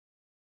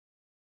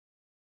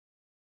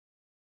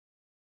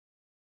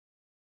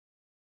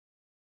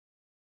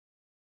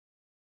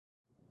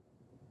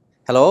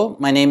Hello,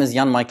 my name is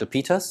Jan-Michael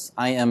Peters.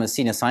 I am a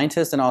senior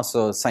scientist and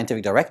also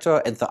scientific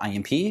director at the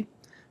IMP,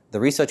 the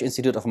Research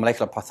Institute of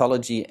Molecular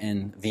Pathology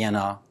in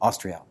Vienna,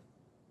 Austria.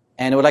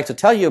 And I would like to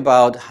tell you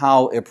about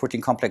how a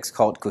protein complex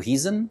called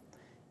Cohesin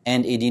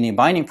and a DNA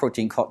binding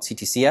protein called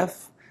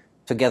CTCF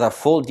together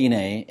fold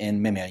DNA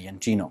in mammalian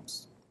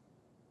genomes.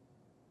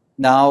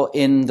 Now,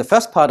 in the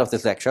first part of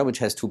this lecture, which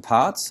has two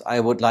parts,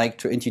 I would like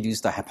to introduce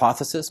the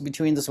hypothesis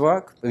behind this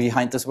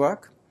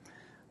work.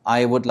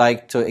 I would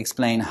like to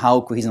explain how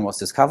cohesin was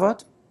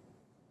discovered.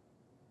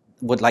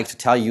 Would like to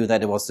tell you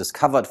that it was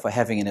discovered for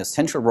having an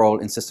essential role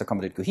in sister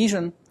chromatid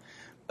cohesion,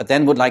 but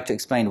then would like to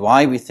explain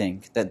why we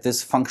think that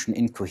this function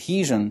in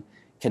cohesion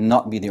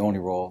cannot be the only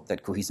role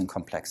that cohesin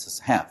complexes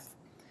have.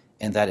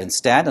 And that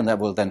instead, and that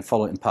will then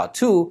follow in part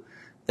two,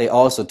 they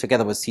also,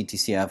 together with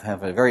CTCF,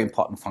 have a very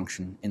important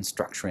function in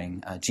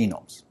structuring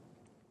genomes.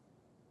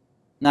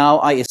 Now,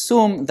 I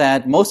assume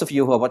that most of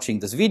you who are watching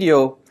this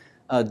video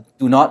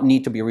do not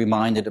need to be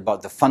reminded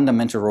about the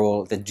fundamental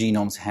role that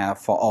genomes have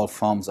for all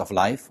forms of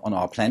life on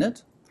our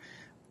planet.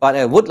 But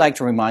I would like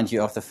to remind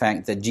you of the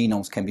fact that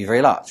genomes can be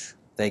very large.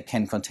 They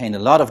can contain a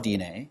lot of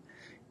DNA,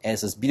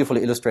 as is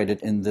beautifully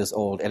illustrated in this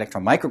old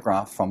Electron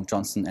micrograph from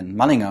Johnson and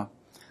Mullinger,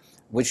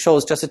 which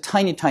shows just a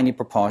tiny, tiny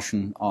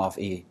proportion of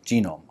a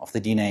genome, of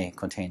the DNA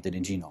contained in a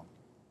genome.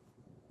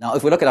 Now,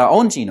 if we look at our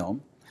own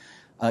genome,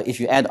 if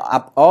you add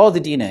up all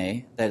the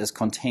DNA that is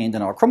contained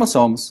in our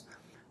chromosomes,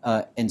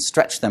 and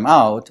stretch them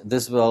out,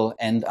 this will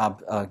end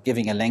up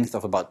giving a length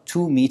of about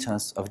 2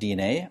 meters of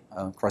DNA,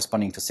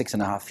 corresponding to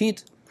 6.5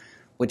 feet,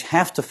 which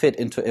have to fit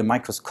into a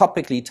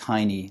microscopically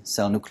tiny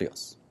cell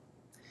nucleus.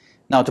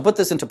 Now, to put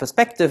this into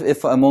perspective, if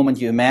for a moment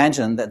you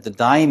imagine that the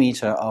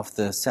diameter of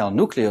the cell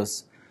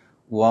nucleus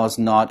was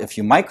not a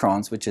few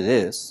microns, which it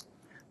is,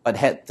 but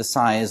had the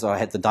size or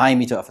had the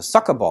diameter of a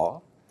soccer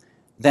ball,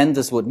 then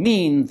this would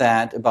mean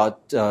that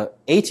about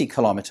 80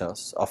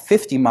 kilometers or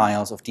 50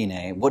 miles of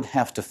DNA would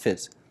have to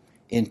fit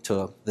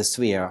into the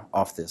sphere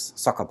of this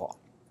soccer ball.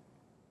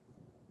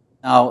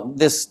 Now,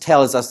 this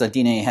tells us that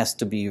DNA has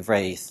to be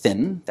very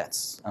thin.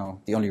 That's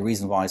the only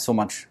reason why so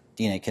much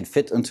DNA can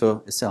fit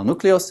into a cell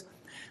nucleus.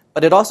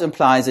 But it also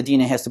implies that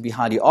DNA has to be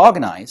highly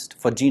organized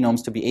for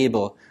genomes to be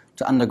able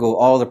to undergo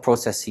all the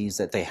processes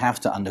that they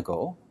have to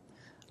undergo,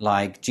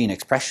 like gene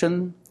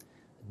expression,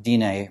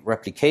 DNA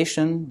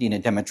replication,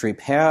 DNA damage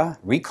repair,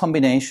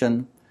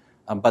 recombination,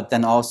 but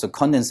then also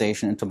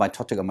condensation into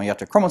mitotic or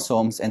meiotic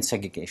chromosomes and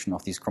segregation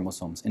of these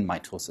chromosomes in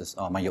mitosis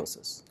or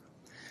meiosis.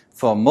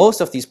 For most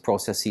of these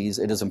processes,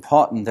 it is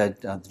important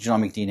that the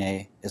genomic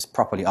DNA is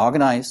properly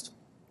organized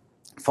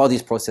for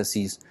these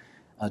processes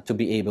to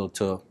be able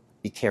to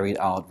be carried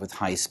out with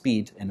high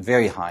speed and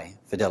very high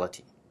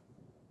fidelity.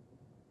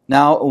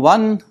 Now,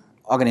 one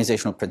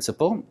organizational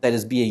principle that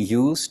is being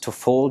used to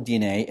fold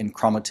DNA in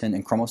chromatin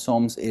and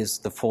chromosomes is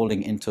the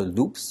folding into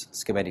loops,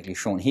 schematically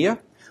shown here,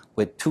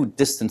 where two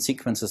distant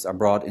sequences are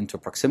brought into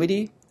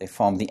proximity. They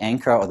form the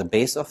anchor or the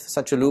base of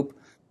such a loop,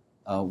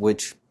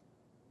 which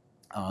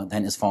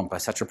then is formed by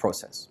such a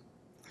process.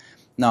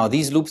 Now,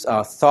 these loops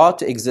are thought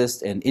to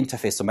exist in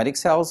interphase somatic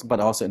cells,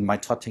 but also in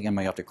mitotic and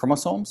meiotic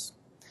chromosomes.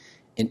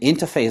 In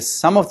interphase,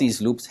 some of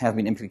these loops have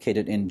been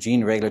implicated in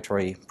gene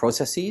regulatory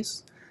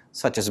processes,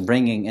 such as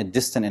bringing a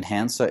distant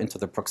enhancer into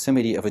the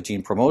proximity of a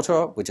gene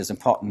promoter, which is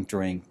important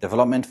during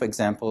development, for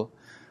example,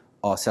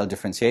 or cell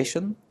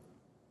differentiation.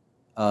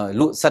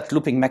 Such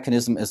looping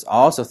mechanism is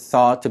also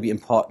thought to be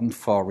important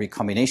for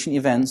recombination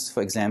events,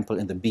 for example,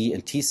 in the B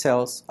and T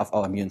cells of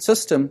our immune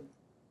system,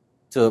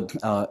 to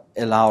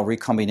allow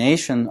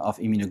recombination of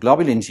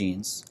immunoglobulin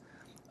genes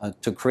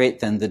to create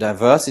then the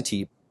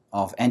diversity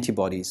of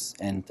antibodies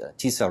and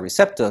T cell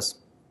receptors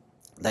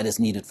that is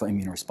needed for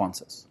immune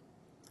responses.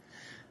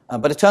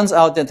 But it turns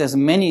out that there's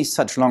many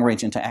such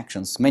long-range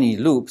interactions, many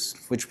loops,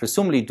 which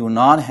presumably do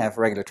not have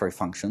regulatory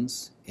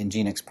functions in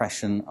gene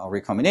expression or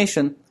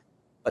recombination,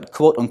 but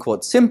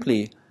quote-unquote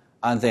simply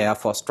are there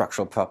for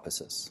structural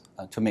purposes,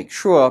 to make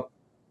sure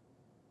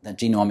that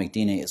genomic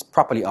DNA is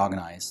properly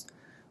organized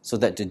so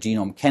that the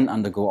genome can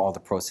undergo all the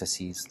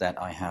processes that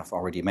I have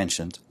already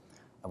mentioned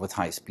with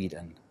high speed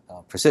and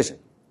precision.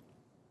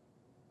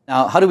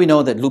 Now, how do we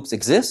know that loops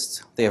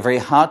exist? They are very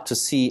hard to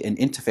see in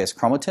interphase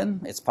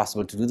chromatin. It's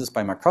possible to do this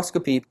by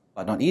microscopy,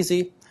 but not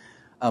easy.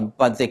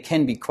 But they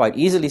can be quite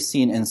easily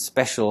seen in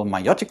special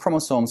meiotic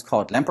chromosomes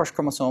called Lamproche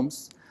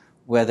chromosomes,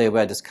 where they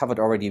were discovered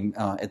already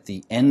at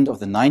the end of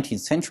the 19th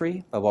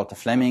century by Walter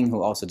Fleming,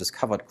 who also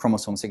discovered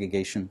chromosome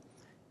segregation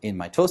in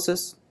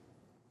mitosis.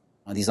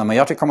 These are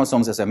meiotic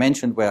chromosomes, as I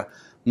mentioned, where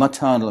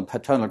maternal and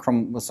paternal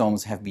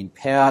chromosomes have been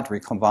paired,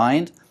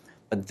 recombined,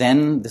 but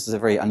then, this is a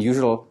very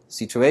unusual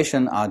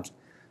situation, are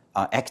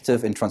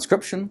active in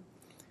transcription.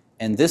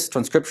 And this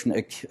transcription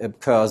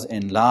occurs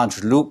in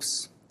large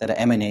loops that are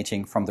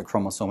emanating from the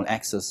chromosomal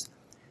axis,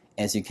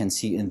 as you can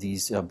see in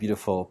these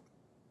beautiful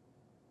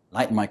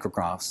light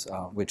micrographs,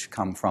 which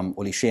come from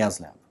Uli Scher's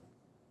lab.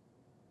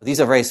 These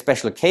are very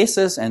special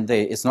cases, and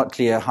it's not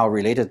clear how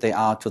related they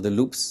are to the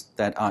loops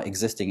that are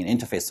existing in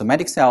interphase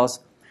somatic cells.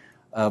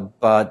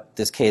 but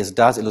this case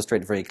does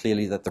illustrate very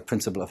clearly that the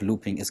principle of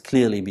looping is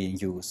clearly being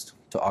used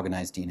to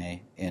organize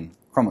DNA in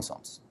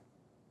chromosomes.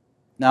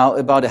 Now,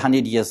 about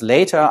 100 years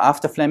later,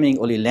 after Fleming,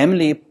 Ole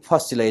Lemley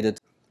postulated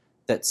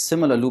that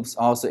similar loops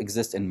also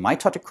exist in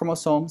mitotic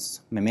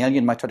chromosomes,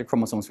 mammalian mitotic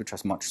chromosomes, which are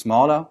much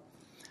smaller.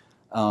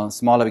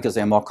 Smaller because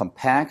they are more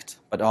compact,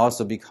 but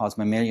also because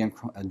mammalian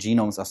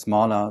genomes are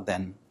smaller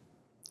than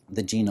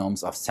the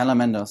genomes of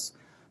salamanders,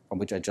 from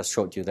which I just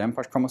showed you the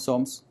empire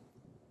chromosomes.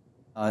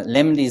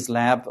 Lemley's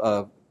lab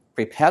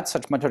prepared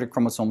such mitotic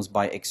chromosomes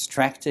by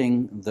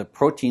extracting the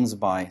proteins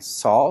by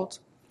salt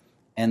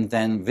and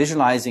then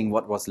visualizing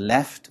what was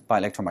left by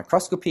electron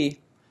microscopy.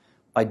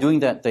 By doing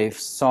that, they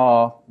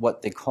saw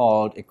what they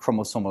called a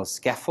chromosomal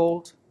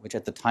scaffold, which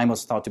at the time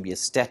was thought to be a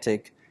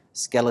static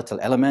skeletal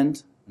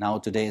element. Now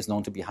today is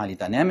known to be highly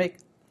dynamic.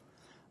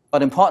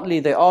 But importantly,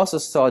 they also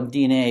saw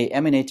DNA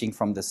emanating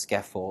from the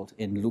scaffold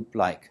in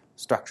loop-like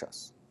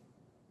structures.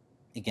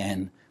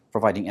 Again,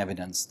 providing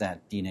evidence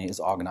that DNA is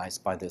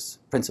organized by this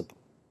principle.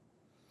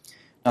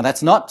 Now,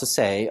 that's not to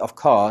say, of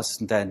course,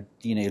 that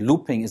DNA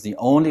looping is the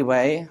only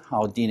way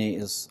how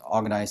DNA is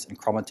organized in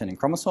chromatin and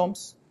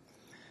chromosomes.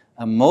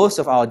 Most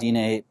of our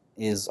DNA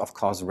is, of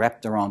course,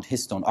 wrapped around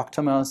histone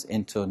octamers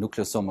into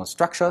nucleosomal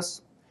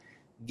structures,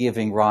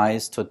 giving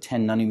rise to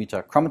 10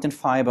 nanometer chromatin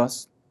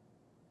fibers,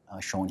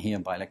 shown here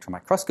by electron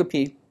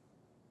microscopy.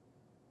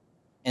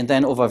 And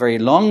then over very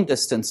long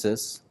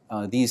distances,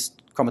 these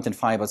chromatin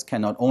fibers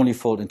can not only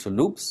fold into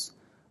loops,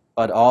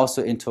 but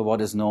also into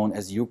what is known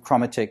as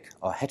eukaryotic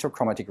or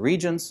heterochromatic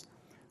regions,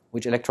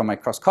 which electron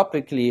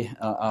microscopically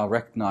are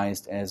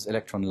recognized as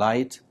electron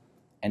light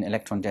and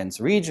electron dense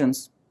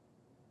regions,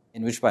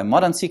 in which by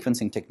modern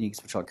sequencing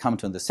techniques, which I'll come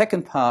to in the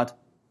second part,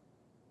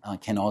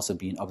 can also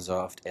be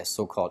observed as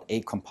so-called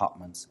A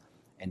compartments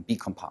and B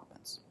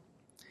compartments.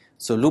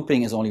 So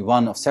looping is only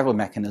one of several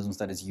mechanisms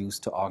that is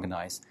used to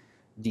organize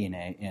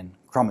DNA in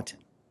chromatin.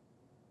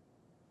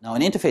 Now,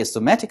 in interphase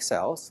somatic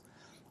cells,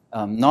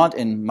 not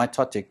in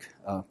mitotic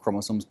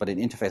chromosomes, but in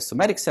interphase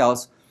somatic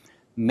cells,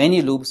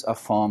 many loops are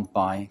formed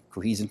by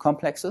cohesin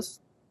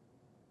complexes.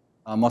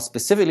 More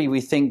specifically,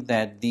 we think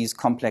that these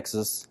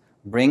complexes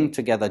bring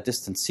together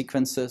distant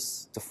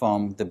sequences to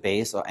form the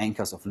base or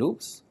anchors of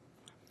loops,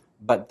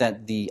 but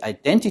that the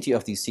identity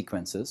of these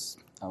sequences,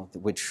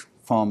 which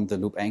form the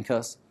loop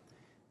anchors,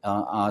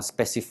 are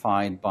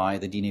specified by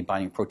the DNA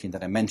binding protein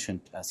that I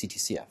mentioned,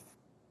 CTCF.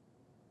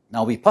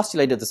 Now, we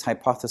postulated this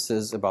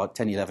hypothesis about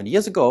 10, 11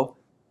 years ago,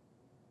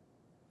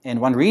 and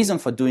one reason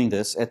for doing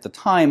this at the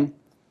time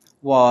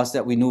was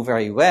that we knew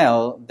very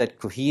well that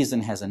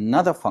cohesin has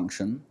another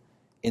function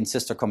in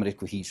sister chromatid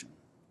cohesion.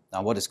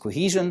 Now, what is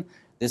cohesion?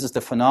 This is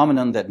the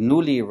phenomenon that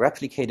newly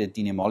replicated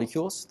DNA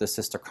molecules, the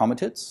sister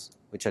chromatids,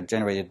 which are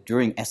generated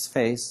during S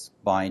phase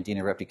by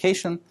DNA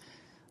replication,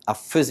 are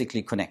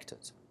physically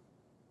connected.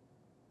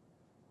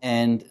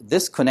 And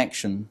this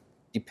connection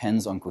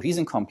depends on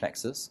cohesin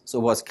complexes, so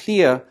it was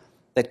clear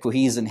that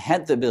cohesin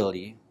had the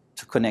ability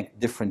to connect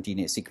different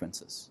DNA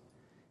sequences.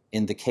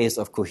 In the case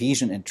of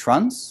cohesion in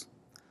trans,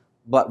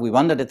 but we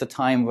wondered at the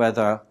time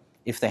whether,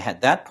 if they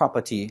had that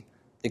property,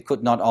 they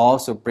could not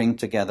also bring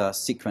together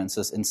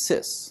sequences in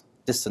cis,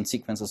 distant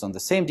sequences on the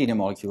same DNA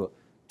molecule,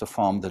 to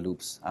form the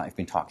loops I've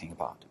been talking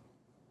about.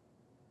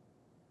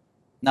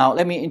 Now,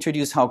 let me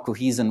introduce how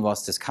cohesin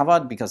was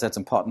discovered, because that's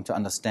important to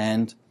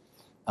understand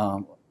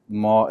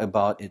more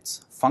about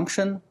its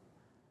function.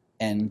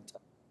 And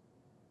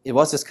it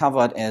was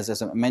discovered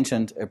as I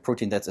mentioned, a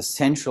protein that's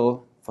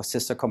essential for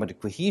sister chromatic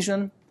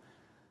cohesion.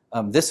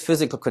 This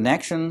physical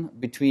connection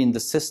between the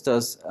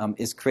sisters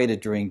is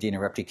created during DNA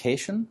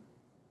replication,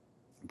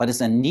 but is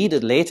then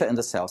needed later in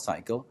the cell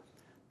cycle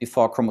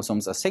before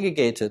chromosomes are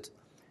segregated,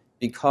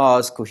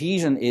 because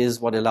cohesion is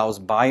what allows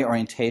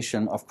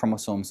bi-orientation of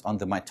chromosomes on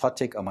the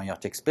mitotic or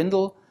meiotic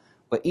spindle,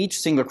 where each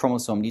single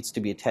chromosome needs to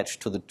be attached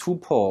to the two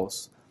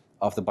poles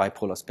of the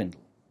bipolar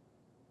spindle.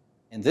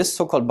 And this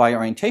so-called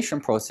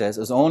bi-orientation process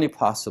is only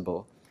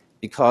possible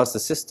because the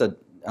sister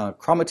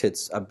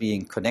chromatids are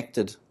being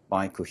connected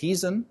by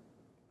cohesin.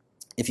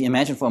 If you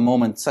imagine for a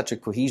moment such a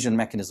cohesion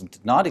mechanism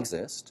did not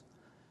exist,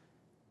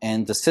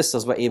 and the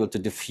sisters were able to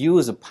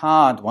diffuse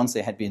apart once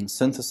they had been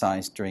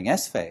synthesized during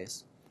S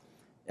phase,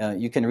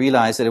 you can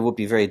realize that it would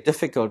be very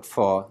difficult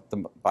for the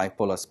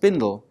bipolar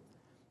spindle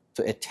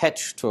to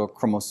attach to a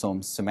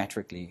chromosome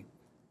symmetrically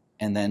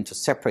and then to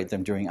separate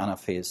them during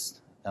anaphase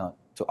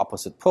to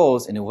opposite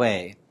poles in a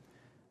way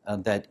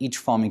that each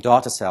forming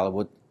daughter cell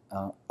would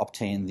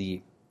obtain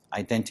the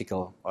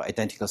identical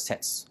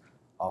sets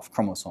of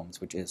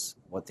chromosomes, which is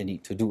what they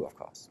need to do, of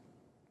course.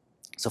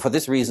 So for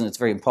this reason, it's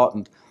very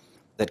important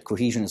that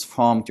cohesion is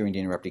formed during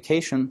DNA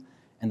replication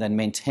and then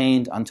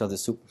maintained until the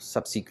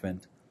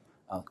subsequent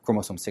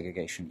chromosome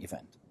segregation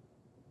event.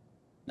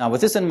 Now,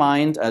 with this in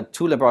mind,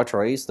 two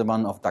laboratories, the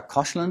one of Doug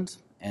Koshland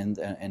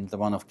and the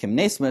one of Kim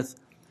Naismith,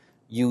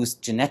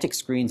 used genetic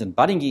screens in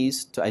budding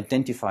yeast to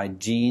identify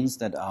genes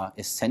that are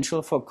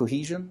essential for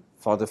cohesion,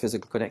 for the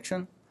physical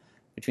connection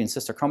between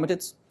sister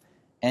chromatids,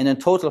 and in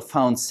total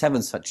found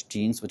 7 such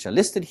genes, which are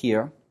listed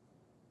here.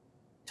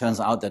 Turns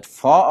out that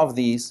 4 of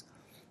these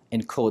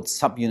encode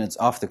subunits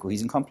of the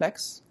cohesin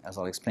complex, as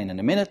I'll explain in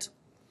a minute.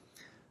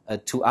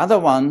 2 other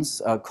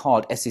ones are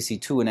called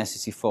SCC2 and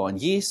SCC4 in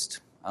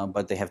yeast,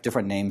 but they have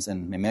different names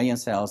in mammalian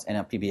cells,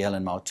 NRPBL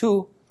and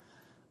MAO2,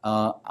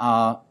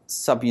 are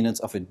subunits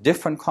of a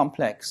different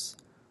complex,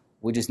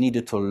 which is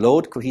needed to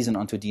load cohesin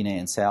onto DNA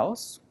in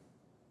cells.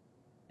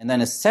 And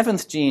then a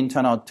 7th gene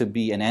turned out to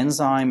be an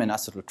enzyme, an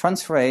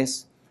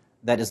acetyltransferase,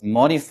 that is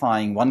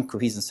modifying one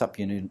cohesin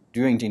subunit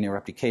during DNA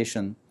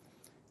replication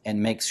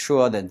and makes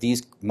sure that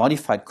these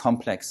modified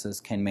complexes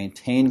can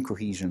maintain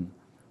cohesion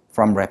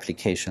from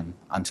replication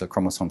until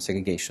chromosome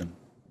segregation.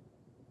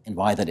 And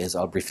why that is,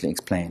 I'll briefly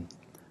explain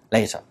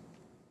later.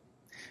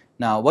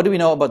 Now, what do we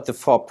know about the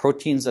 4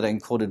 proteins that are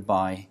encoded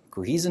by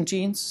cohesin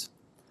genes?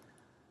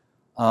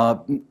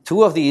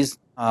 2 of these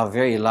are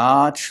very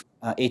large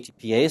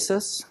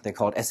ATPases. They're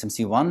called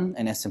SMC1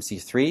 and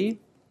SMC3.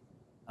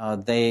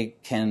 They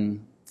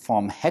can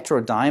form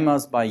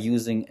heterodimers by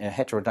using a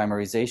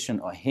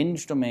heterodimerization or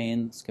hinge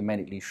domain,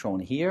 schematically shown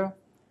here.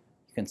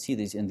 You can see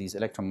these in these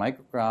electron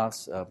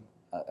micrographs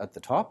at the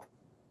top.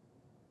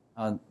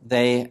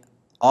 They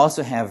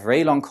also have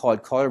very long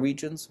coil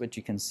regions, which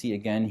you can see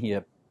again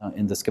here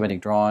in the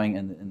schematic drawing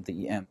and in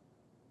the EM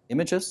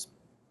images,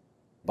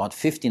 about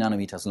 50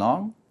 nanometers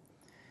long.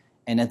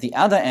 And at the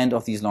other end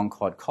of these long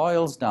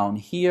coils down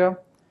here,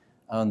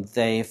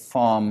 they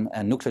form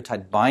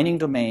nucleotide binding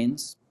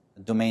domains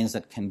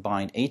that can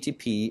bind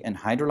ATP and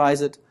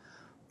hydrolyze it,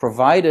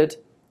 provided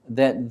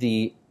that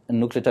the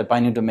nucleotide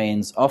binding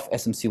domains of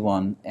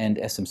SMC1 and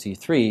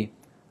SMC3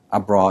 are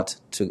brought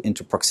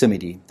into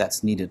proximity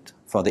that's needed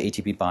for the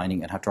ATP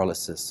binding and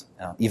hydrolysis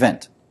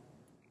event.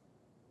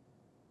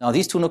 Now,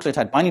 these 2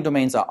 nucleotide binding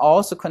domains are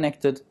also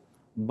connected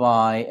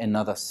by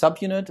another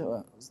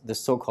subunit, the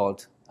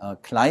so-called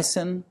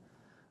Cohesin.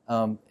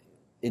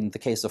 In the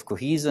case of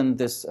cohesin,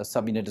 this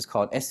subunit is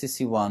called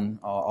SCC1,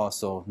 or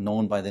also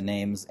known by the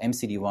names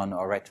MCD1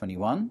 or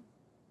RAD21.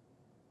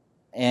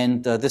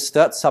 And this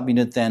 3rd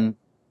subunit then,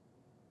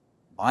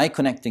 by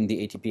connecting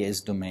the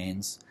ATPase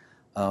domains,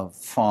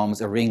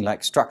 forms a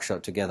ring-like structure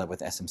together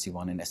with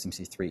SMC1 and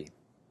SMC3.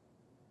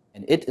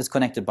 And it is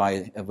connected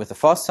with a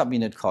 4th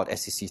subunit called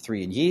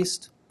SCC3 in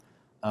yeast.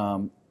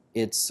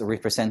 It's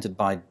represented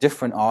by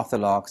different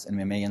orthologs in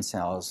mammalian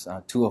cells,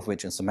 2 of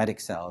which in somatic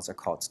cells are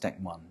called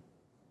STAC1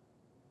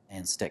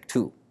 and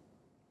STAC2.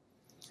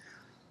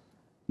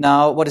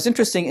 Now, what is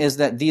interesting is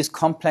that these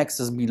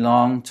complexes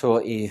belong to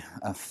a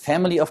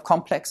family of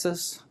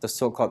complexes, the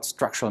so-called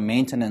structural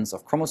maintenance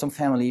of chromosome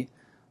family,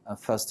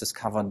 first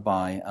discovered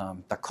by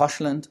Doug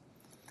Koshland.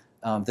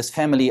 This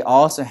family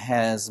also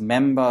has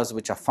members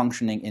which are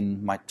functioning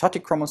in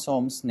mitotic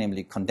chromosomes,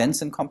 namely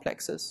condensin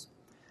complexes.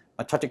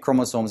 Mitotic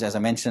chromosomes, as I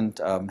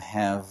mentioned,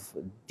 have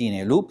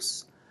DNA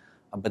loops,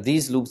 but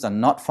these loops are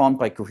not formed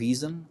by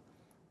cohesin,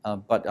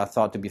 but are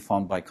thought to be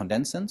formed by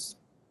condensins.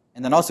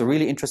 And then also,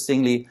 really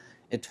interestingly,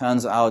 it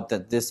turns out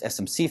that this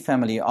SMC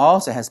family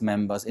also has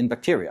members in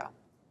bacteria,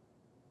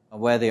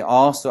 where they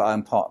also are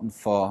important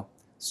for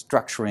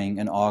structuring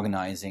and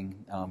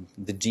organizing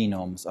the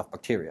genomes of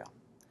bacteria,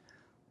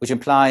 which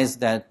implies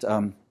that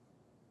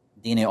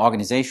DNA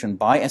organization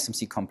by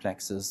SMC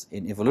complexes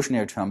in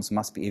evolutionary terms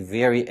must be a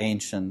very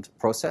ancient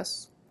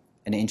process,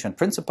 an ancient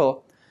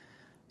principle,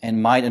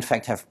 and might in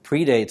fact have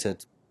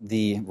predated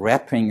the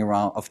wrapping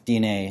of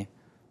DNA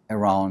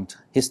around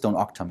histone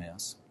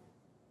octamers,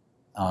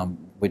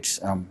 which,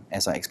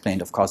 as I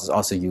explained, of course, is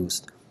also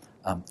used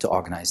to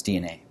organize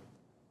DNA.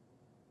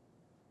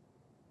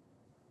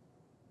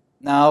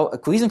 Now,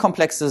 cohesin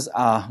complexes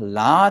are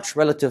large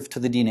relative to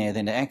the DNA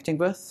they're interacting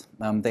with.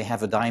 They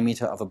have a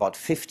diameter of about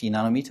 50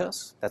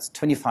 nanometers. That's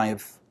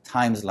 25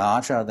 times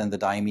larger than the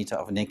diameter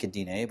of naked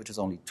DNA, which is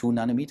only 2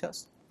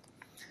 nanometers,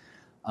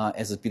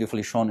 as is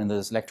beautifully shown in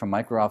this electron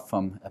micrograph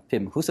from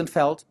Pim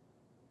Hussenfeld.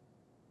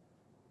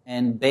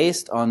 And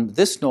based on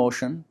this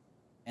notion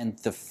and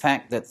the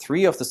fact that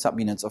 3 of the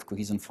subunits of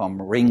cohesin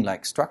form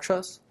ring-like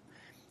structures,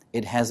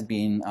 it has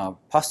been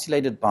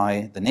postulated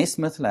by the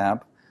Naismith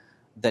lab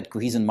that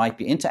cohesin might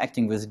be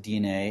interacting with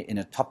DNA in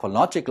a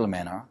topological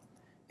manner,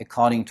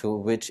 according to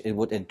which it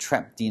would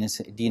entrap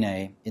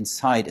DNA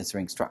inside its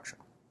ring structure.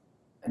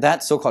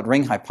 That so-called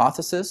ring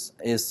hypothesis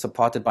is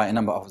supported by a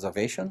number of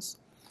observations.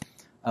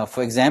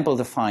 For example,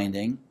 the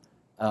finding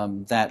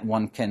that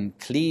one can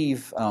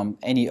cleave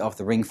any of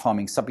the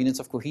ring-forming subunits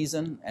of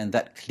cohesin, and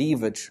that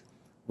cleavage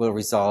will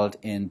result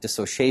in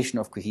dissociation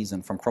of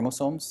cohesin from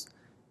chromosomes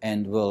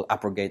and will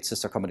abrogate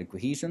sister-chromatin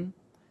cohesion.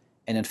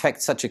 And in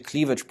fact, such a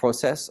cleavage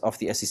process of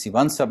the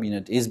SCC1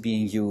 subunit is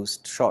being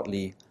used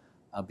shortly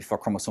before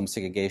chromosome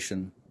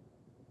segregation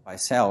by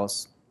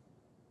cells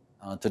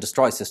to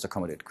destroy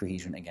sister-chromatin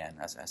cohesion again,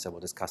 as I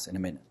will discuss in a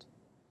minute.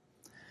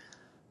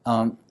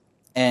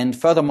 And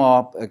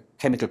furthermore,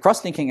 chemical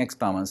cross-linking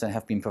experiments that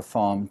have been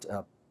performed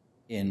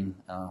in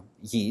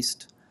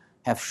yeast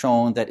have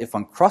shown that if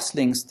one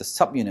cross-links the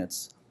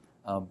subunits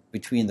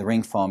between the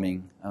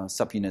ring-forming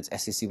subunits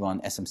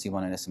SCC1,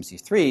 SMC1, and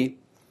SMC3,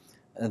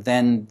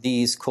 then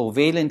these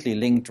covalently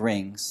linked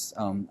rings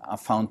are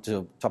found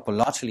to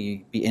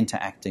topologically be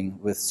interacting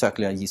with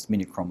circular yeast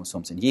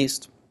mini-chromosomes in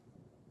yeast.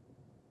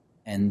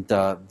 And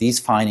these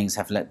findings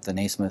have led the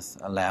Naismith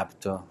lab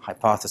to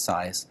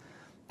hypothesize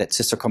that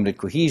sister chromatid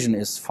cohesion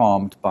is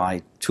formed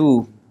by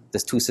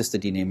these two sister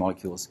DNA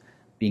molecules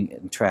being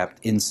entrapped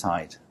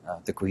inside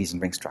the cohesin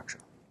ring structure.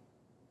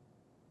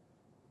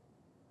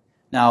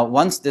 Now,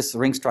 once this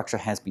ring structure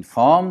has been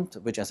formed,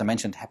 which, as I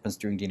mentioned, happens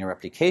during DNA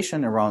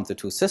replication around the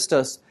two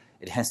sisters,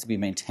 it has to be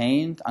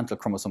maintained until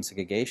chromosome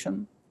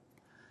segregation.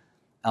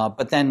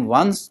 But then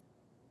once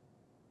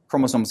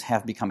chromosomes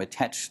have become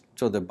attached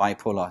to the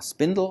bipolar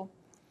spindle,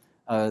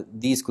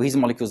 these cohesin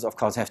molecules, of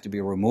course, have to be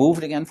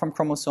removed again from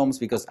chromosomes,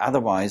 because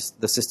otherwise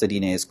the sister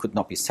DNAs could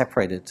not be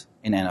separated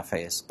in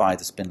anaphase by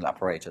the spindle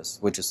apparatus,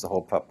 which is the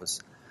whole purpose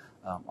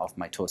of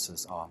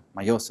mitosis or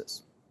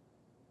meiosis.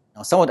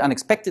 Now, somewhat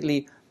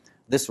unexpectedly,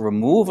 this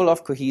removal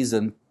of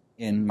cohesin,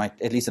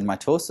 at least in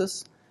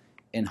mitosis,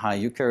 in higher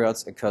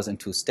eukaryotes occurs in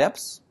two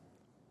steps.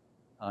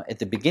 At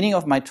the beginning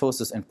of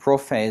mitosis in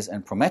prophase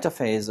and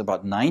prometaphase,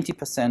 about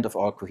 90% of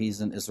all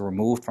cohesin is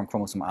removed from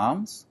chromosome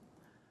arms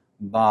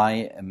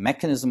by a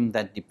mechanism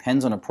that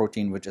depends on a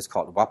protein which is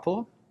called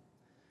WAPL.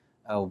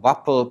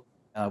 WAPL,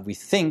 we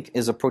think,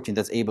 is a protein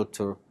that's able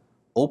to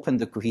open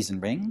the cohesin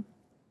ring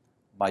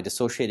by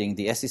dissociating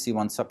the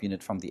SEC1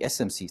 subunit from the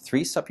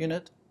SMC3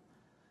 subunit.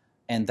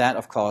 And that,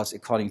 of course,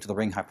 according to the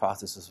ring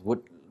hypothesis,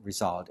 would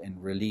result in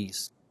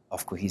release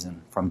of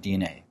cohesin from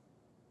DNA.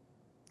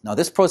 Now,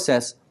 this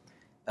process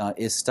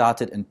is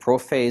started in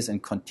prophase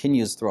and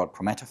continues throughout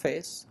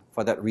prometaphase.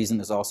 For that reason,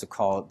 is also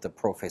called the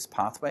prophase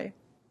pathway.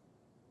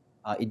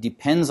 It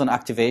depends on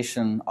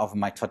activation of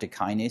mitotic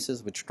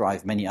kinases, which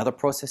drive many other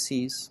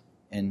processes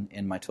in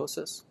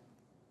mitosis.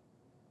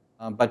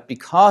 But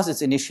because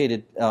it's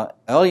initiated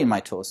early in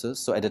mitosis,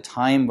 so at a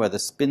time where the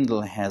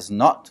spindle has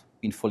not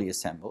been fully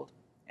assembled,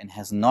 and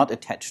has not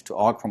attached to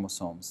all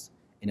chromosomes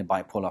in a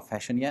bipolar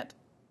fashion yet,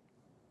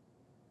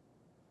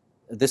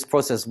 this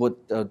process would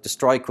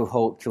destroy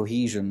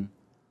cohesion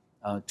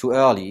too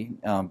early,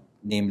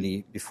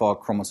 namely before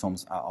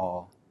chromosomes are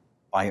all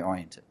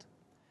bioriented.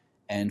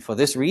 And for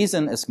this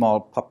reason, a small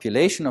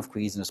population of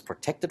cohesin is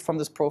protected from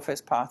this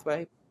prophase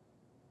pathway,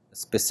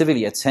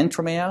 specifically at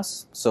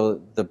centromeres, so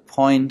the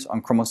point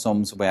on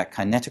chromosomes where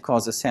kinetochore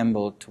is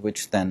assembled, to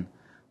which then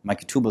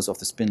microtubules of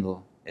the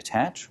spindle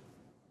attach,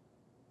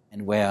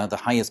 and where the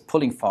highest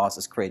pulling force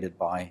is created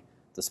by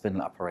the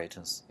spindle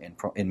apparatus in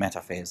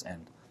metaphase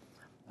and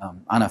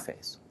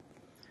anaphase.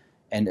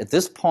 And at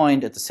this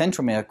point, at the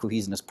centromere,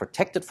 cohesin is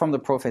protected from the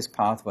prophase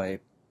pathway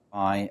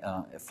by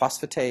a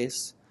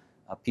phosphatase,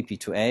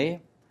 PP2A,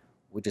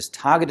 which is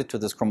targeted to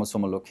this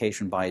chromosomal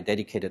location by a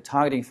dedicated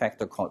targeting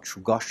factor called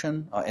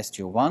Gaussian or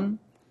SGO1,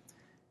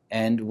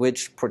 and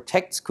which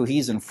protects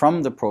cohesin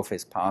from the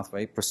prophase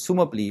pathway,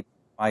 presumably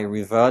by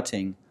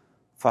reverting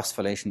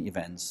phosphorylation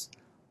events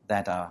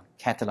that are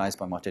catalyzed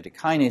by mitotic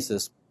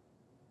kinases,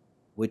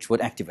 which would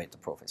activate the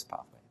prophase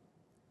pathway.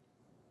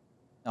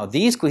 Now,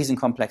 these cohesin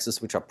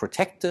complexes, which are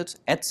protected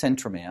at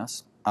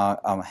centromeres,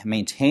 are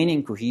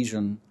maintaining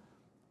cohesion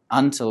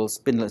until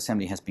spindle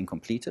assembly has been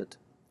completed,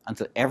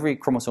 until every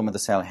chromosome in the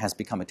cell has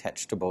become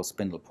attached to both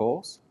spindle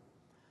poles.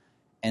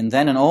 And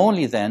then and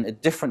only then a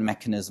different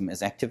mechanism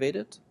is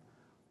activated,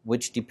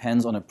 which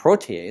depends on a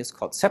protease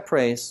called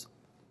separase,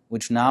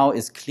 which now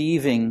is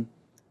cleaving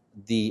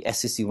the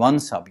SEC1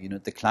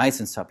 subunit, the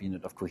glycine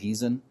subunit of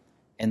cohesin,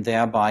 and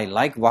thereby,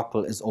 like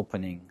WAPL, is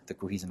opening the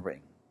cohesin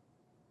ring.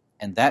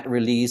 And that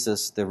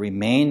releases the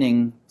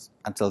remaining,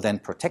 until then,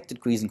 protected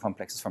cohesin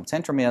complexes from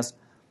centromeres,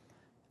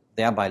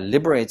 thereby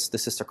liberates the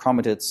sister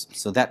chromatids,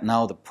 so that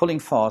now the pulling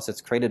force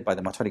that's created by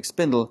the mitotic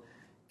spindle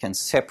can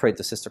separate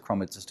the sister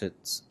chromatids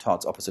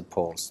towards opposite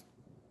poles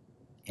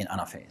in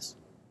anaphase.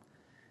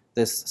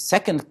 This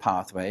second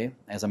pathway,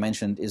 as I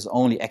mentioned, is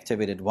only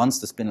activated once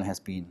the spindle has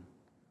been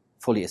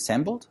fully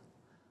assembled.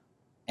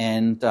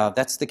 And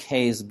that's the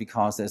case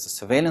because there's a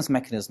surveillance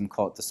mechanism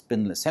called the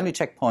spindle assembly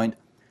checkpoint,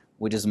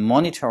 which is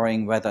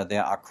monitoring whether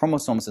there are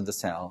chromosomes in the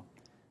cell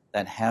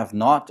that have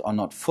not or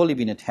not fully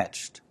been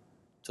attached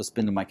to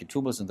spindle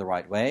microtubules in the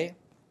right way.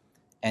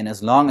 And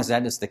as long as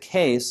that is the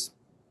case,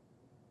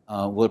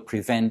 will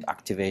prevent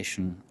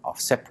activation of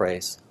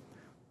separase,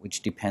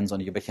 which depends on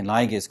the ubiquitin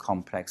ligase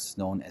complex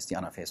known as the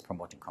anaphase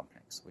promoting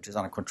complex, which is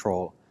under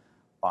control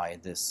by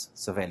this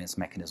surveillance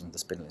mechanism, the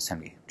spindle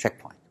assembly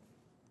checkpoint.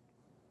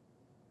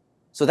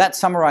 So that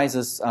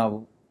summarizes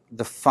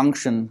the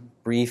function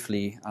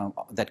briefly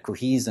that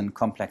cohesin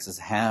complexes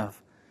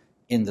have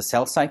in the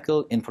cell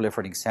cycle in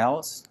proliferating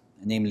cells,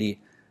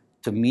 namely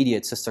to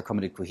mediate sister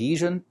chromatid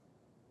cohesion,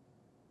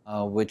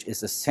 which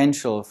is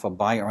essential for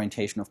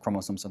biorientation of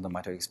chromosomes on the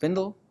mitotic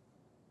spindle.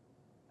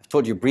 I've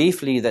told you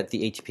briefly that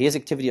the ATPase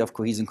activity of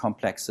cohesin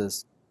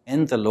complexes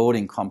and the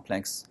loading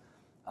complex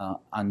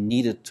are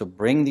needed to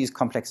bring these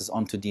complexes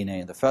onto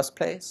DNA in the first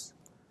place,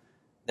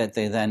 that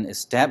they then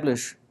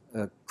establish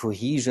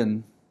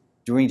cohesion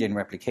during DNA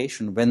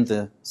replication when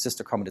the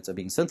sister chromatids are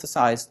being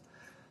synthesized,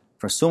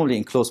 presumably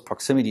in close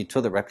proximity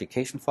to the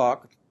replication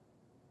fork,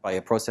 by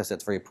a process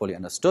that's very poorly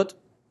understood.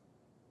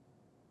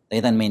 They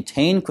then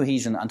maintain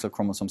cohesion until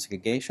chromosome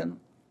segregation.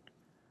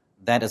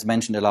 That, as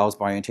mentioned, allows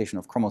biorientation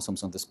of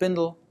chromosomes on the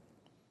spindle.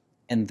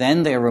 And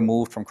then they are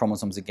removed from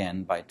chromosomes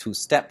again by two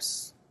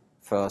steps.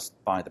 First,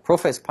 by the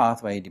prophase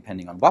pathway,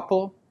 depending on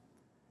WAPL.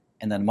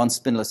 And then once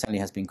spindle assembly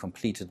has been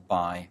completed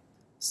by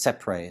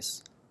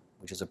separase,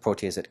 which is a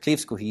protease that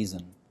cleaves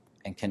cohesin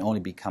and can only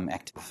become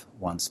active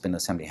once spindle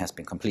assembly has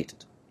been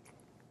completed.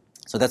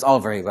 So that's all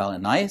very well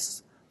and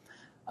nice,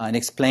 and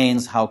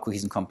explains how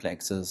cohesin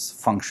complexes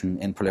function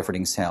in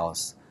proliferating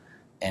cells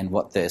and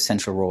what their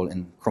essential role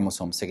in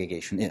chromosome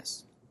segregation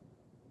is.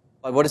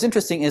 But what is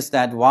interesting is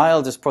that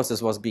while this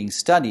process was being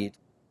studied,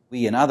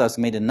 we and others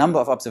made a number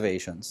of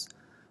observations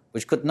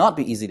which could not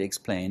be easily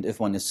explained if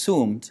one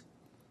assumed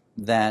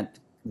that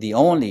the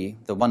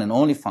one and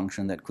only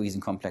function that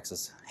cohesin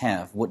complexes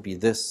have would be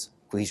this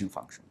cohesion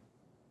function,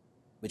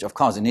 which of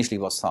course initially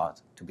was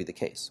thought to be the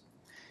case.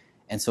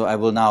 And so I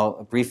will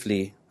now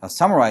briefly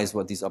summarize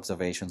what these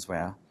observations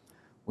were,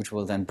 which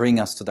will then bring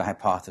us to the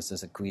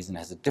hypothesis that cohesin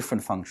has a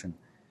different function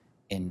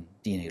in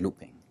DNA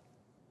looping.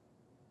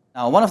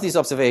 Now, one of these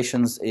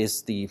observations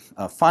is the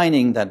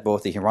finding that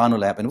both the Hirano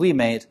lab and we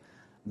made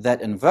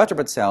that in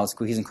vertebrate cells,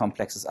 cohesin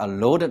complexes are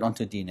loaded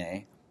onto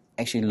DNA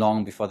actually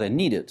long before they're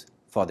needed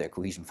for their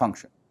cohesion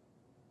function.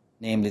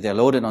 Namely, they're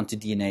loaded onto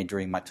DNA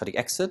during mitotic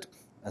exit,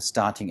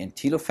 starting in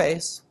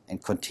telophase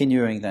and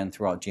continuing then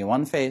throughout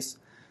G1 phase.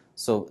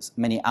 So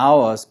many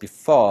hours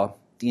before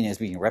DNA is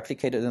being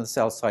replicated in the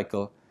cell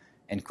cycle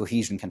and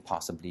cohesion can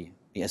possibly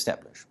be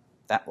established.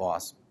 That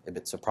was a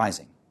bit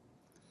surprising.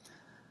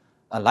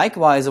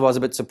 Likewise, it was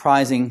a bit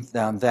surprising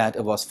that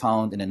it was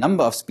found in a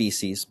number of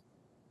species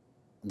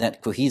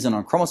that cohesin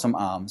on chromosome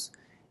arms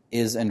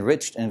is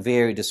enriched in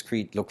very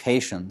discrete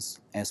locations,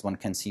 as one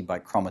can see by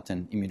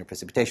chromatin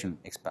immunoprecipitation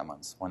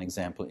experiments. One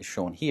example is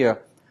shown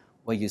here,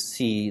 where you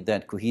see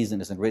that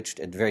cohesin is enriched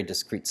at very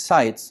discrete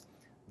sites,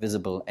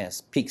 visible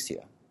as peaks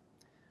here.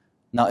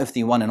 Now, if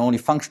the one and only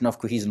function of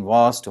cohesin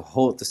was to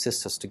hold the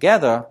sisters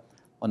together,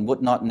 one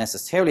would not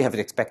necessarily have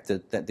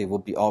expected that they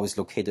would be always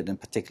located in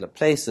particular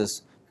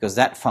places, because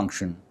that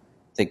function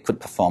they could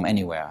perform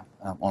anywhere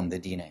on the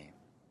DNA.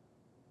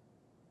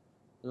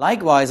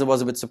 Likewise, it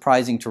was a bit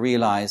surprising to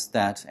realize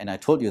that, and I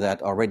told you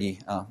that already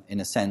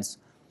in a sense,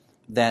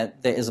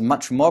 that there is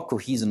much more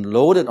cohesin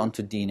loaded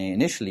onto DNA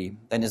initially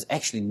than is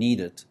actually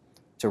needed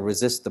to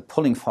resist the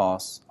pulling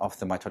force of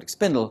the mitotic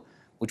spindle,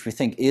 which we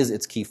think is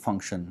its key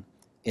function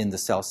in the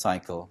cell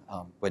cycle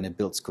when it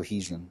builds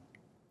cohesion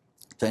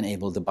to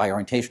enable the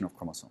biorientation of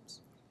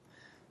chromosomes.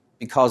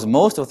 Because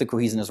most of the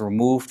cohesin is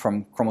removed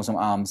from chromosome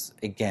arms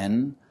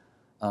again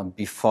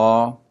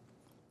before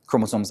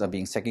chromosomes are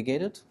being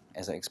segregated,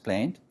 as I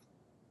explained,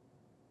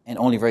 and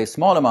only very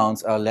small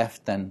amounts are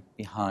left then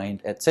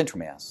behind at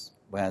centromeres,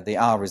 where they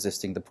are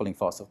resisting the pulling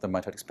force of the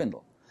mitotic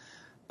spindle.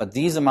 But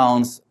these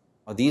amounts,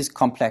 or these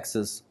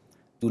complexes,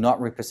 do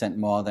not represent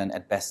more than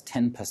at best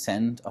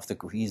 10% of the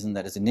cohesin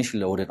that is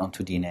initially loaded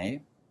onto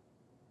DNA.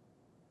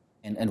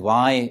 And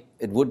why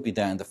it would be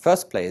there in the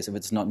first place if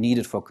it's not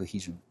needed for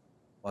cohesion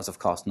was, of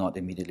course, not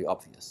immediately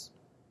obvious.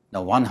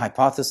 Now, one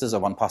hypothesis or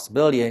one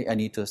possibility I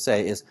need to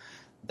say is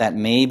that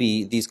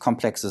maybe these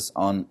complexes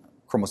on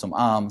chromosome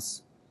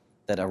arms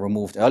that are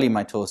removed early in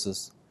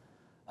mitosis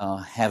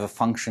have a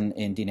function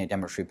in DNA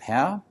damage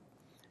repair,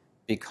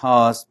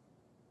 because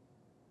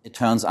it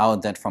turns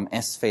out that from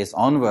S phase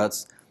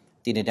onwards,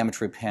 DNA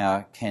damage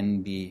repair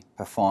can be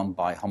performed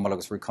by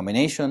homologous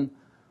recombination,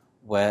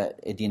 where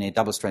a DNA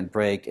double-strand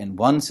break in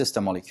one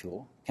sister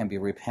molecule can be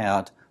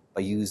repaired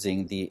by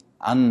using the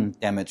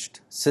undamaged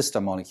sister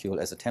molecule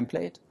as a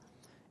template.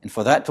 And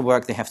for that to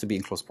work, they have to be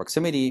in close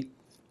proximity,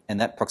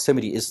 and that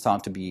proximity is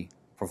thought to be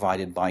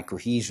provided by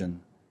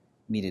cohesion,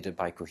 mediated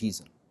by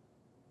cohesin.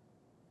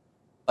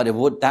 But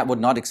that would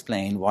not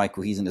explain why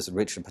cohesin is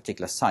enriched in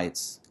particular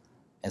sites,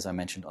 as I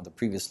mentioned on the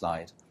previous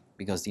slide,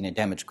 because DNA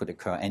damage could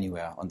occur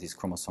anywhere on these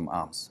chromosome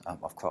arms,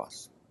 of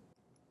course.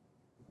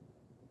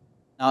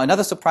 Now,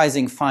 another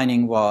surprising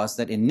finding was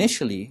that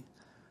initially,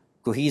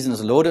 cohesin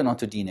is loaded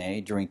onto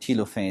DNA during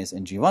telophase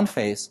and G1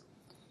 phase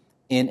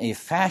in a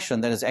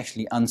fashion that is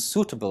actually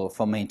unsuitable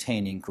for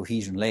maintaining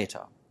cohesion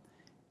later,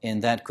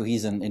 in that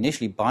cohesin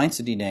initially binds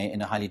to DNA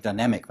in a highly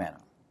dynamic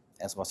manner,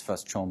 as was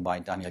first shown by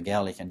Daniel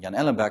Gerlich and Jan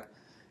Ellenberg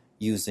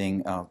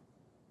using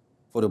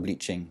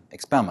photobleaching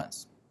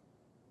experiments.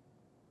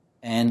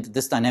 And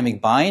this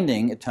dynamic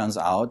binding, it turns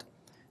out,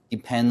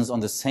 depends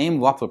on the same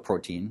WAPL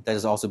protein that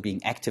is also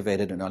being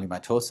activated in early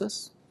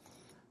mitosis,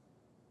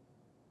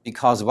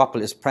 because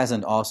WAPL is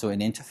present also in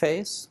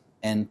interphase,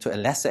 and to a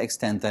lesser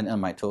extent than in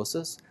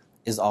mitosis,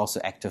 is also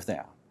active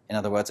there. In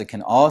other words, it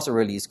can also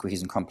release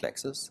cohesin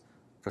complexes,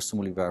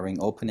 presumably by ring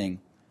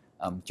opening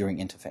during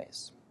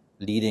interphase,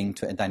 leading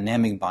to a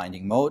dynamic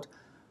binding mode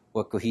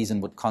where cohesin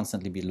would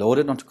constantly be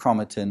loaded onto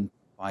chromatin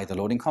by the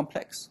loading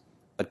complex,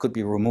 but could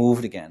be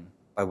removed again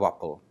by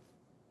WAPL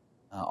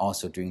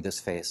also during this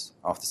phase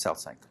of the cell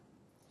cycle.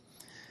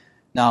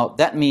 Now,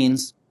 that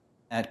means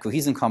that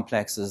cohesin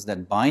complexes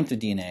that bind to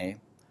DNA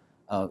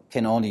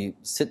can only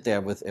sit there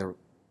with a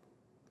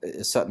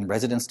a certain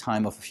residence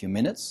time of a few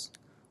minutes,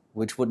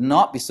 which would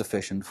not be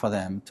sufficient for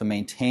them to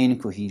maintain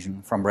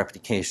cohesion from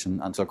replication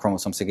until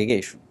chromosome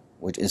segregation,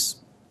 which is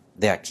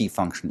their key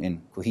function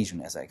in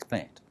cohesion, as I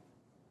explained.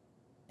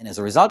 And as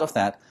a result of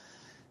that,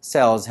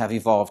 cells have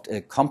evolved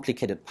a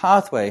complicated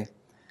pathway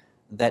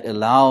that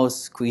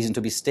allows cohesin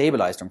to be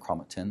stabilized on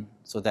chromatin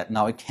so that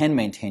now it can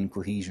maintain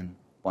cohesion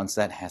once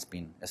that has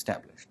been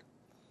established.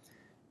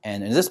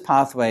 And in this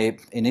pathway,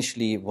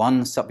 initially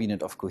one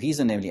subunit of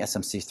cohesin, namely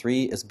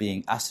SMC3, is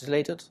being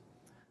acylated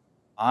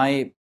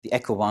by the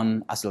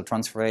ECO1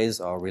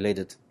 acetyltransferase or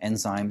related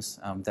enzymes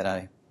that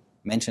I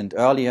mentioned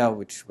earlier,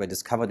 which were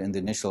discovered in the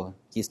initial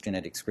yeast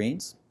genetic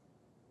screens.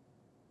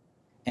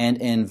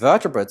 And in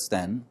vertebrates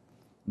then,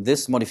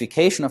 this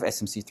modification of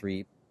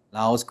SMC3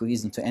 allows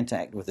cohesin to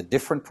interact with a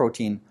different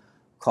protein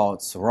called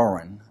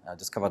sororin,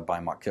 discovered by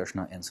Mark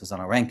Kirschner and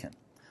Susanna Rankin,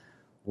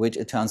 which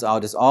it turns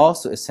out is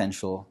also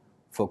essential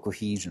for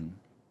cohesion,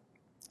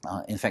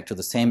 in fact to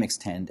the same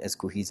extent as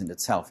cohesin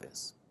itself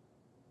is.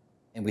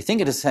 And we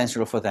think it is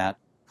essential for that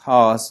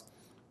because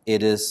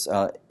it is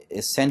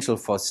essential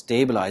for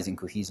stabilizing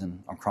cohesin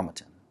on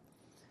chromatin.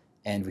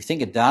 And we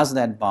think it does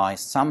that by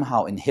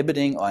somehow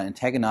inhibiting or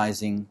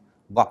antagonizing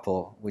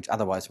WAPL, which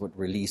otherwise would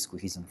release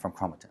cohesin from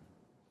chromatin.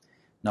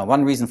 Now,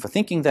 one reason for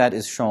thinking that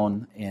is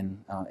shown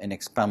in an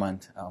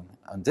experiment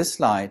on this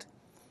slide,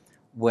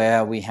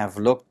 where we have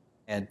looked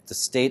at the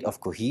state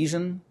of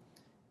cohesion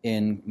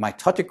in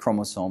mitotic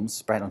chromosomes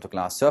spread onto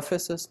glass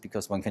surfaces,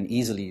 because one can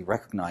easily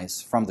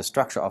recognize from the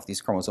structure of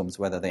these chromosomes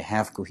whether they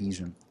have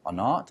cohesion or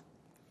not.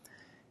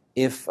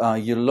 If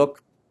you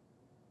look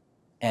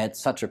at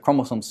such a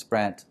chromosome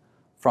spread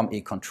from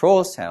a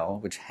control cell,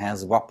 which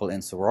has WAPL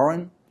and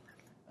sororin,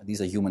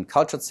 these are human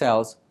cultured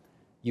cells,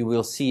 you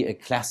will see a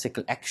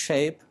classical X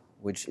shape,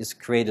 which is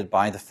created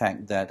by the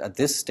fact that at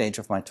this stage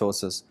of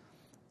mitosis,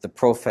 the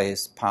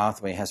prophase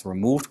pathway has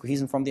removed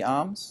cohesin from the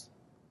arms,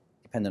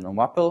 dependent on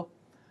WAPL,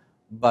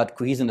 but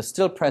cohesin is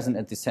still present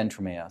at the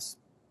centromeres,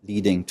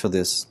 leading to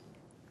this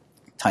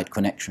tight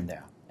connection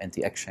there and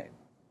the X shape.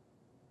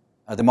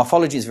 The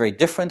morphology is very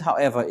different,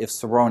 however, if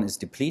sororin is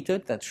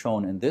depleted. That's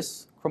shown in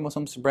this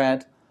chromosome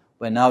spread,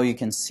 where now you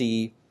can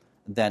see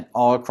that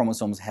all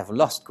chromosomes have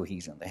lost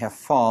cohesion. They have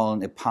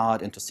fallen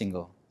apart into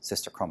single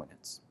sister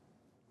chromatids.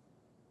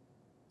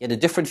 Yet a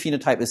different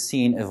phenotype is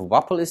seen if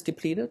WAPL is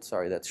depleted.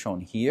 That's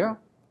shown here,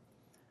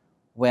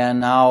 where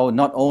now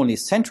not only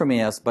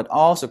centromeres but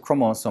also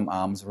chromosome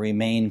arms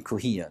remain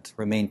cohered,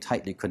 remain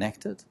tightly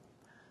connected.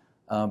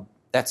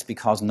 That's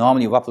because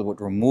normally WAPL would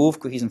remove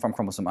cohesin from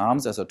chromosome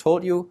arms, as I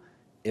told you.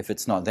 If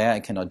it's not there,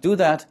 it cannot do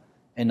that.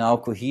 And now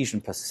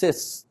cohesion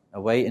persists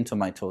away into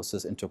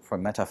mitosis, into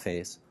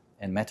metaphase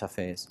and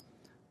metaphase,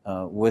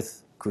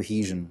 with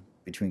cohesion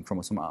between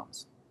chromosome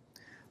arms.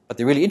 But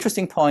the really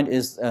interesting point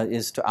is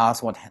to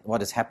ask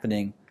what is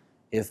happening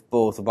if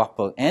both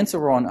WAPL and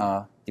sororin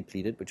are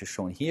depleted, which is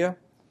shown here.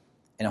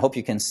 And I hope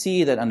you can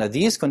see that under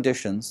these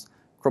conditions,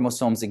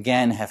 chromosomes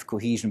again have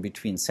cohesion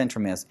between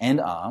centromeres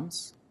and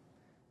arms.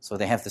 So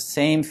they have the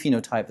same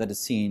phenotype that is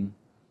seen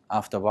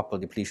after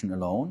WAPL depletion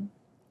alone,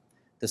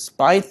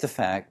 despite the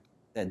fact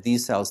that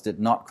these cells did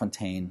not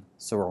contain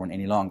sororin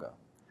any longer,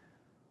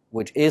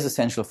 which is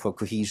essential for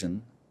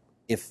cohesion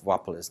if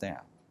WAPL is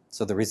there.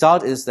 So the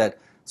result is that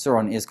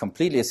sororin is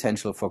completely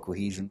essential for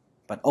cohesion,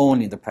 but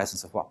only in the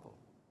presence of WAPL.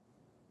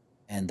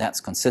 And that's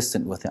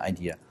consistent with the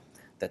idea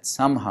that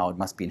somehow it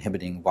must be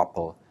inhibiting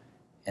WAPL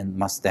and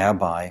must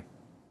thereby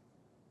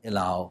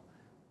allow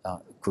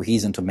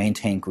cohesin to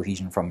maintain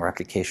cohesion from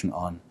replication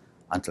on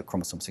until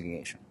chromosome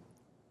segregation.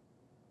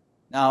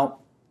 Now,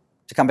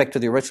 to come back to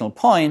the original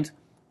point,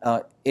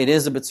 it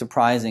is a bit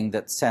surprising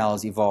that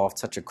cells evolved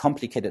such a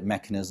complicated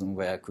mechanism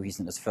where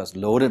cohesin is first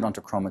loaded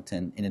onto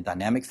chromatin in a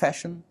dynamic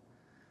fashion,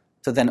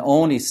 to then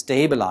only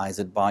stabilize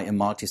it by a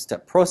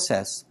multi-step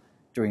process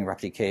during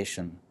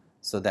replication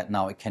so that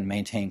now it can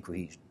maintain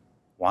cohesion.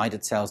 Why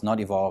did cells not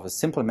evolve a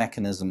simple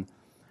mechanism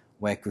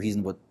where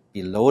cohesin would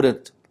be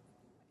loaded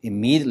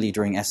immediately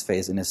during S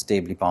phase in a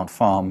stably bound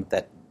form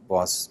that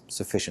was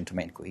sufficient to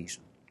maintain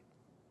cohesion?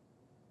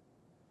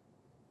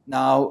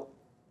 Now,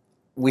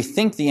 we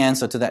think the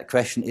answer to that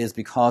question is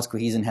because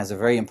cohesin has a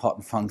very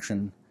important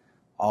function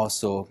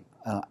also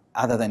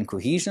other than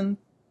cohesion,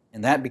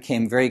 and that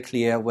became very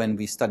clear when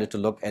we started to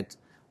look at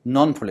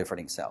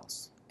non-proliferating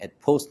cells, at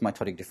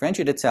post-mitotic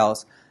differentiated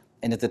cells,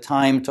 and at the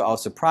time, to our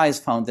surprise,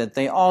 found that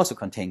they also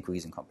contain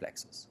cohesin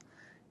complexes.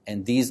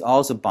 And these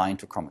also bind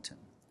to chromatin.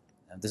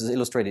 This is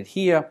illustrated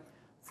here,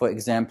 for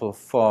example,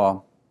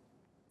 for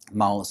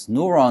mouse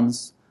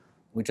neurons,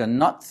 which are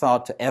not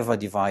thought to ever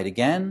divide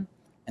again,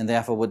 and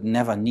therefore would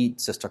never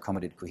need sister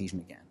chromatid cohesion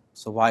again.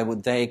 So why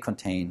would they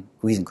contain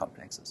cohesin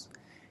complexes?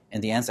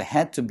 And the answer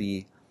had to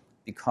be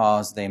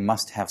because they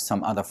must have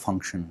some other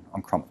function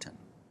on chromatin,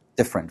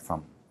 different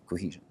from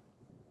cohesion.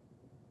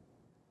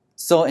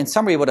 So in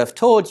summary, what I've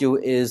told you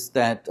is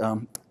that,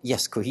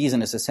 yes,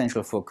 cohesin is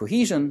essential for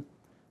cohesion,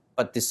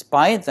 but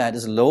despite that,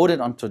 is loaded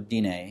onto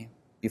DNA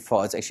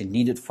before it's actually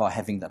needed for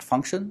having that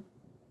function.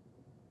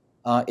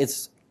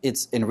 It's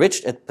It's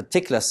enriched at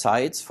particular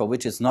sites for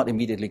which it's not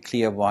immediately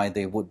clear why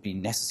they would be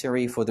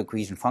necessary for the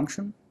cohesion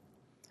function.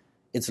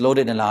 It's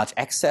loaded in large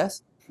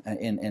excess,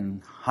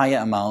 in higher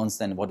amounts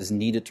than what is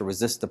needed to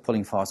resist the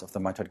pulling force of the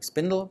mitotic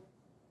spindle.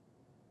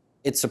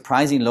 It's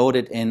surprisingly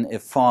loaded in a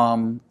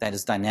form that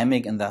is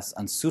dynamic and thus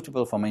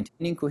unsuitable for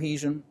maintaining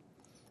cohesion,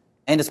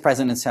 and it's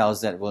present in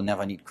cells that will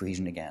never need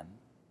cohesion again.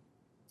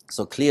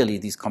 So clearly,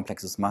 these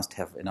complexes must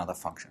have another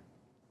function.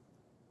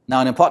 Now,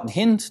 an important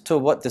hint to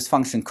what this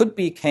function could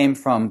be came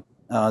from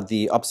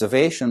the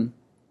observation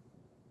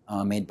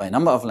made by a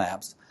number of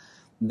labs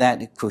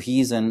that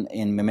cohesin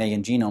in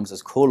mammalian genomes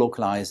is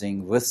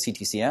co-localizing with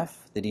CTCF,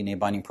 the DNA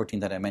binding protein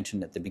that I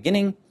mentioned at the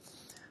beginning,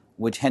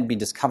 which had been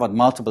discovered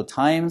multiple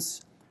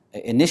times,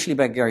 initially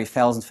by Gary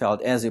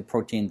Felsenfeld as a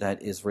protein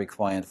that is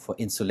required for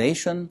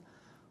insulation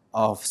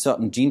of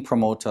certain gene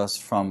promoters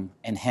from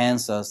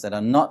enhancers that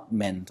are not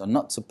meant or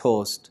not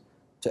supposed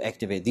to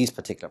activate these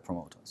particular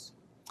promoters.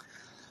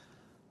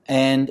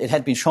 And it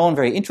had been shown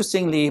very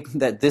interestingly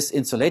that this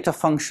insulator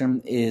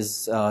function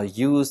is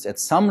used at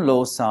some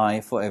loci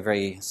for a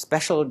very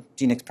special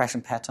gene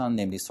expression pattern,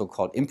 namely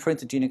so-called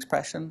imprinted gene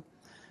expression,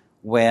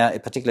 where a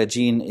particular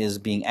gene is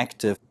being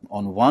active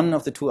on one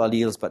of the two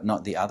alleles but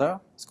not the other.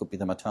 This could be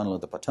the maternal or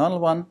the paternal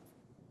one.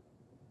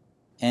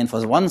 And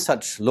for one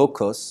such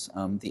locus,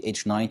 the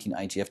H19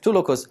 IGF2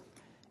 locus,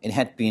 it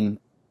had been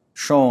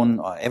shown,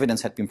 or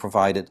evidence had been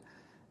provided,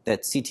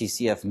 that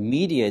CTCF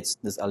mediates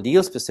this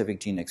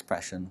allele-specific gene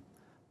expression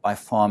by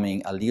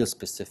forming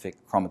allele-specific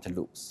chromatid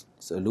loops.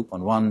 So a loop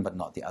on one but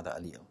not the other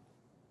allele.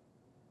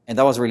 And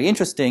that was really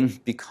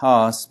interesting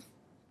because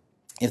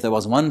if there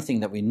was one thing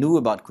that we knew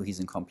about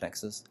cohesin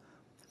complexes,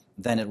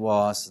 then it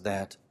was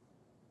that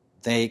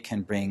they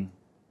can bring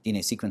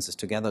DNA sequences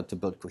together to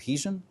build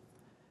cohesion.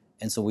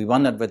 And so we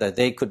wondered whether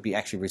they could be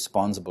actually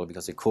responsible,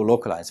 because they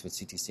co-localize with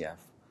CTCF,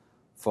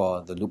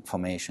 for the loop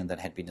formation that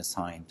had been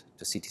assigned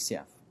to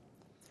CTCF.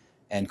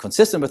 And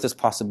consistent with this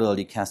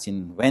possibility,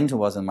 Kerstin Wendt, who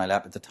was in my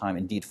lab at the time,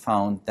 indeed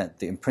found that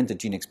the imprinted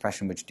gene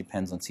expression, which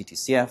depends on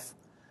CTCF,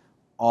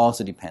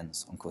 also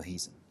depends on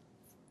cohesin.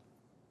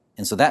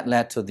 And so that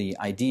led to the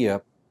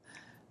idea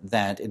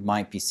that it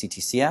might be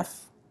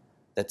CTCF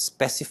that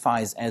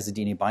specifies as a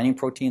DNA binding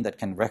protein that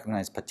can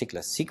recognize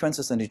particular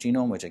sequences in the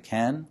genome, which it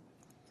can,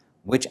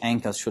 which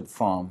anchors should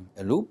form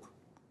a loop,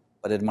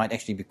 but it might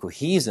actually be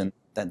cohesin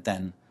that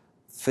then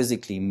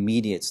physically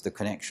mediates the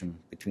connection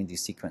between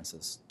these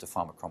sequences to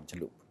form a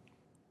chromatid loop.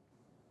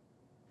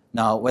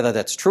 Now, whether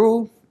that's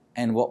true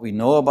and what we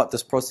know about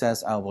this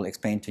process, I will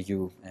explain to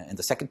you in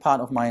the second part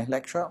of my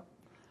lecture.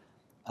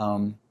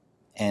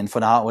 And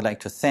for now, I would like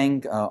to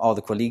thank all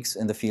the colleagues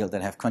in the field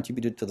that have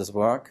contributed to this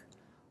work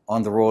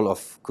on the role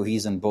of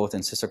cohesin both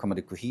in sister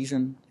chromatic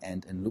cohesion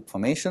and in loop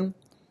formation.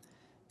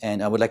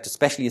 And I would like to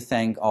especially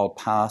thank all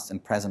past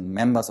and present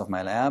members of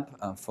my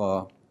lab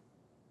for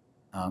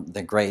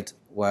their great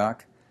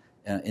work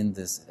in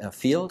this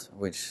field,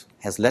 which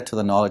has led to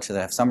the knowledge that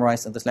I have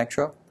summarized in this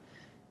lecture.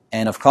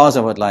 And of course,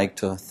 I would like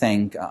to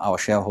thank our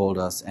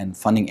shareholders and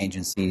funding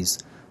agencies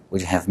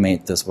which have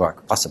made this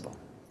work possible.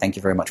 Thank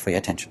you very much for your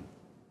attention.